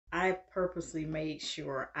I purposely made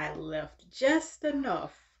sure I left just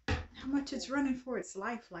enough. How much it's running for its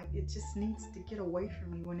life, like it just needs to get away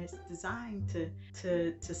from me when it's designed to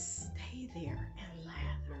stay there and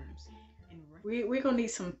lathers. And we're gonna need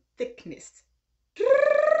some thickness.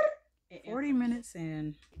 40 minutes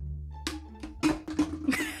in.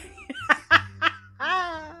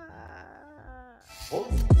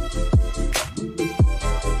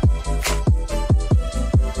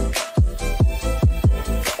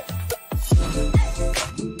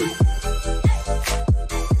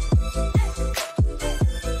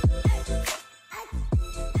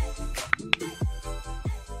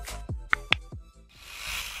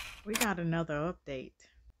 We got another update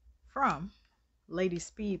from Lady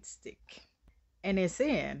Speed Stick, and it's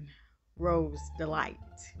in Rose Delight.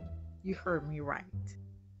 You heard me right.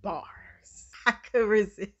 Bars. I could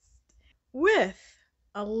resist. With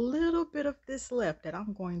a little bit of this left that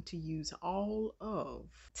I'm going to use all of.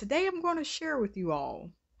 Today I'm going to share with you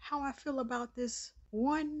all how I feel about this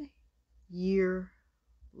 1 year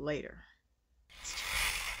later.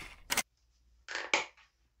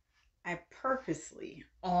 I purposely,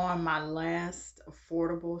 on my last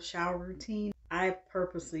affordable shower routine, I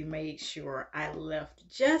purposely made sure I left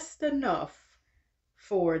just enough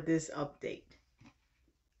for this update.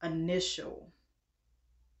 Initial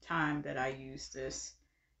time that I used this.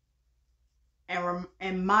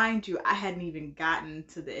 And mind you, I hadn't even gotten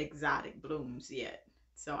to the exotic blooms yet.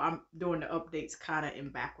 So I'm doing the updates kind of in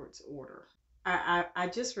backwards order. I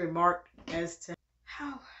just remarked as to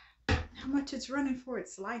how much it's running for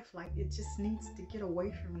its life, like it just needs to get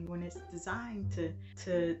away from me when it's designed to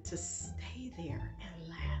stay there and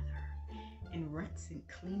lather and rinse and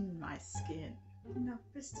clean my skin. You know,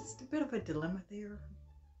 it's just a bit of a dilemma there.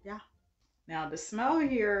 Yeah. Now the smell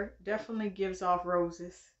here definitely gives off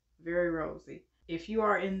roses, very rosy. If you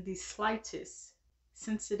are in the slightest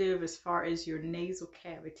sensitive as far as your nasal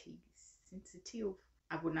cavities, sensitive,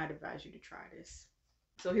 I would not advise you to try this.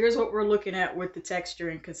 So here's what we're looking at with the texture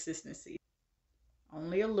and consistency.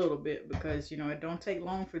 Only a little bit, because you know it don't take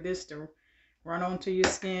long for this to run onto your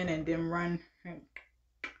skin and then run,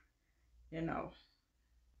 you know,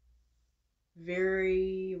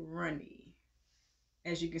 very runny.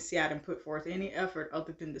 As you can see, I didn't put forth any effort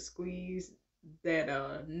other than to squeeze that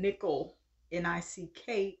nickel,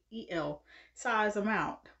 NICKEL size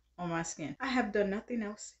amount on my skin. I have done nothing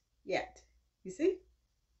else yet. You see?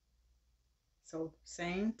 So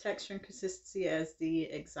same texture and consistency as the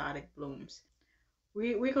exotic blooms.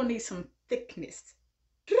 We're gonna need some thickness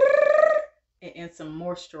and some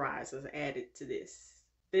moisturizers added to this.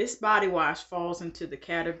 This body wash falls into the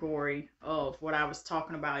category of what I was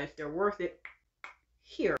talking about, if they're worth it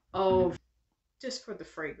here, of just for the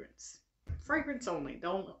fragrance. Fragrance only.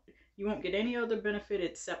 You won't get any other benefit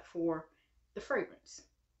except for the fragrance.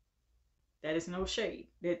 That is no shade.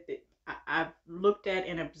 I've looked at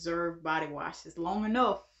and observed body washes long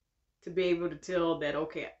enough to be able to tell that,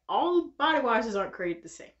 okay, all body washes aren't created the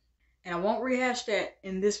same. And I won't rehash that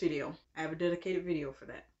in this video. I have a dedicated video for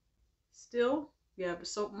that. Still, you have the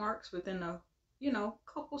soap marks within a, you know,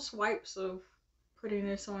 couple swipes of putting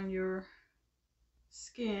this on your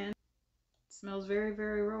skin. It smells very,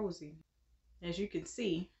 very rosy. As you can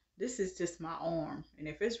see, this is just my arm. And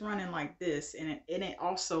if it's running like this, and it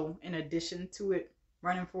also, in addition to it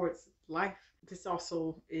running for its life, this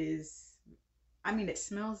also is, I mean, it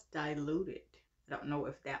smells diluted. I don't know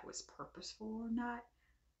if that was purposeful or not,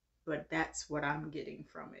 but that's what I'm getting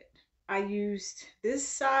from it. I used this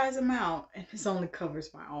size amount and this only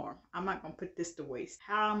covers my arm. I'm not going to put this to waste.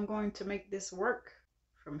 How I'm going to make this work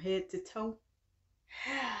from head to toe?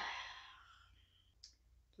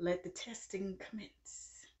 Let the testing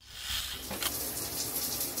commence.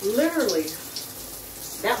 Literally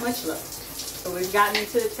that much left. So we've gotten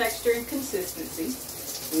into the texture and consistency.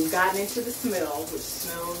 We've gotten into the smell, which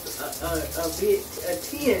smells a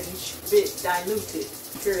tinge bit diluted,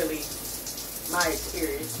 purely my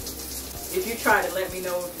experience. If you try to let me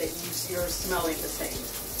know that you're smelling the same.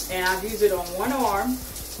 And I've used it on one arm,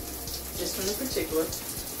 just from the particular.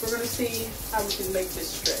 We're going to see how we can make this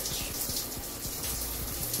stretch.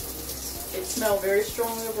 It smells very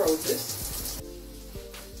strongly of roses.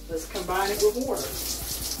 Let's combine it with water.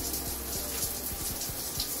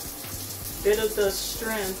 Bit of the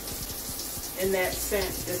strength in that scent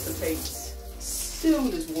dissipates as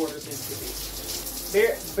soon as water's into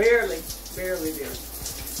it. Barely.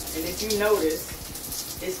 And if you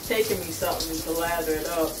notice, it's taking me something to lather it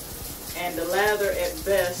up. And the lather at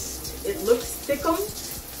best, it looks thickum,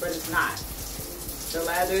 but it's not. The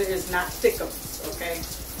lather is not thickum, okay?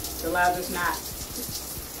 The lather's not.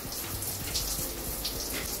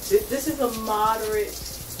 This is a moderate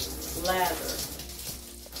lather.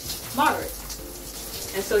 Moderate.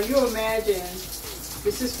 And so you imagine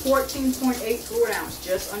this is 14.8 fluid ounce,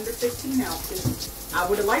 just under 15 ounces. I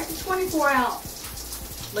would have liked the 24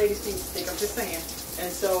 ounce Lady Speed stick, I'm just saying.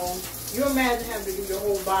 And so you imagine having to do your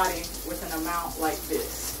whole body with an amount like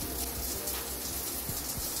this.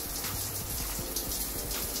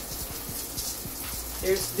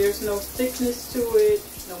 There's no thickness to it,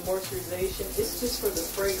 no moisturization. It's just for the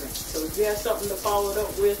fragrance. So if you have something to follow it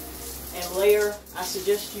up with and layer, I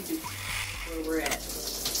suggest you do. Where we're at.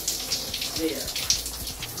 There.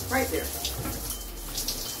 Right there.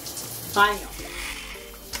 Bam.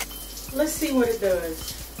 Let's see what it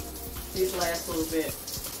does these last little bit.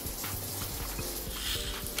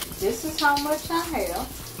 This is how much I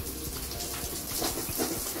have.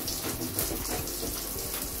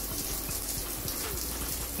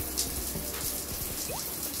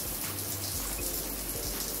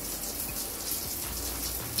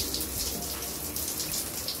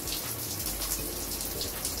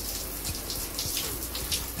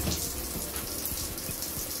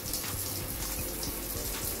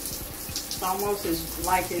 It's almost as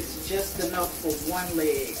like it's just enough for one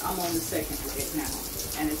leg. I'm on the second leg now,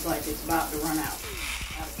 and it's like it's about to run out.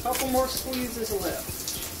 I have a couple more squeezes left.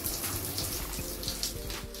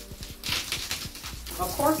 Of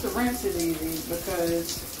course, the rinse is easy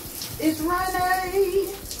because it's running.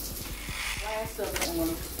 Last of it, I'm going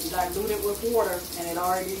to dilute it with water, and it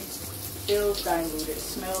already feels diluted,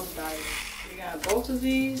 smells diluted. We got both of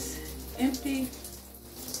these empty,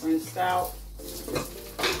 rinsed out.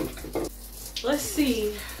 Let's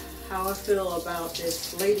see how I feel about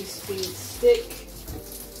this Lady Speed Stick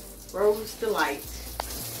Rose Delight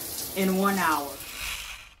in 1 hour.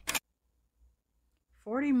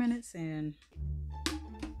 40 minutes in.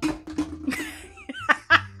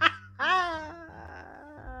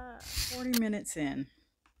 40 minutes in.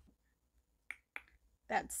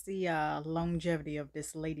 That's the longevity of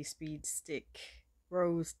this Lady Speed Stick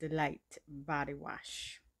Rose Delight body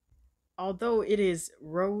wash. Although it is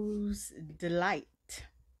Rose Delight,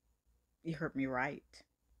 you heard me right.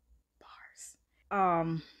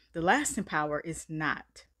 Bars. The lasting power is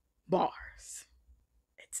not bars.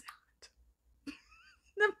 It's not.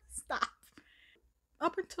 Let me stop.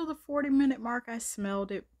 Up until the 40-minute mark, I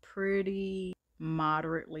smelled it pretty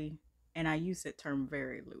moderately, and I use that term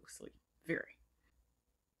very loosely. Very.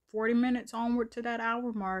 40 minutes onward to that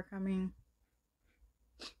hour mark, I mean,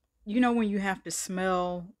 you know, when you have to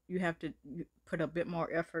smell, you have to put a bit more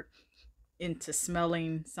effort into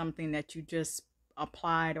smelling something that you just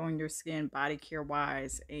applied on your skin body care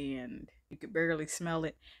wise, and you could barely smell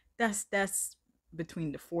it. That's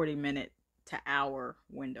between the 40-minute to hour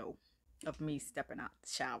window of me stepping out the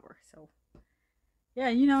shower. So yeah,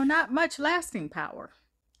 you know, not much lasting power.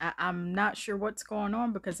 I'm not sure what's going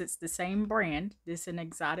on because it's the same brand. This in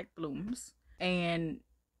Exotic Blooms, and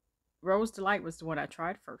Rose Delight was the one I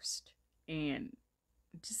tried first, and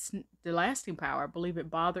just the lasting power, I believe it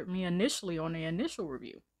bothered me initially on the initial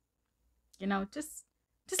review. You know, just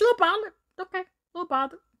a little bothered. Okay, a little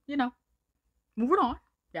bothered. You know, moving on.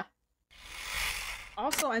 Yeah.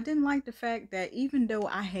 Also, I didn't like the fact that even though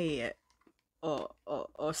I had a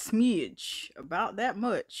smidge, about that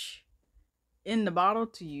much, in the bottle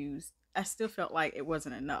to use, I still felt like it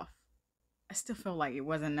wasn't enough. I still felt like it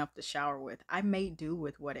wasn't enough to shower with. I made do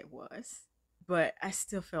with what it was, but I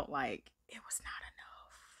still felt like it was not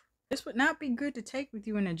enough. This would not be good to take with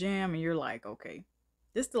you in a jam and you're like, okay,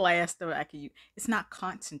 this is the last stuff I can use. It's not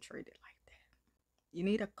concentrated like that. You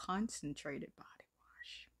need a concentrated body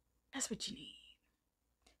wash. That's what you need.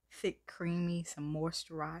 Thick, creamy, some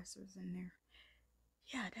moisturizers in there.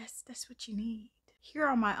 Yeah, that's what you need. Here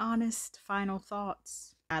are my honest final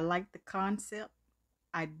thoughts. I like the concept.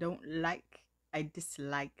 I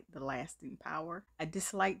dislike the lasting power. I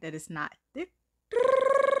dislike that it's not thick.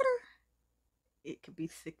 It could be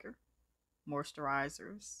thicker.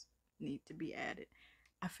 Moisturizers need to be added.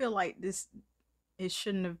 I feel like it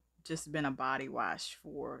shouldn't have just been a body wash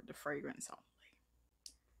for the fragrance only.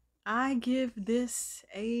 I give this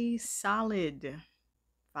a solid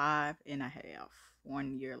 5.5,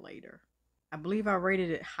 1 year later. I believe I rated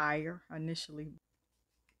it higher initially.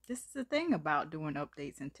 This is the thing about doing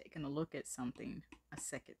updates and taking a look at something a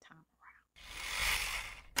second time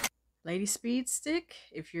around. Lady Speed Stick,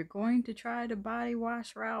 if you're going to try the body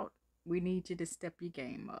wash route, we need you to step your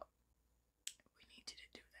game up. We need you to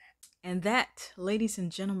do that. And that, ladies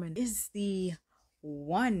and gentlemen, is the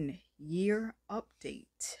 1 year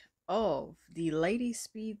update of the Lady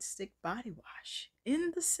Speed Stick body wash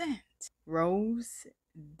in the scent Rose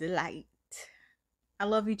Delight. I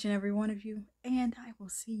love each and every one of you, and I will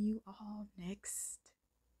see you all next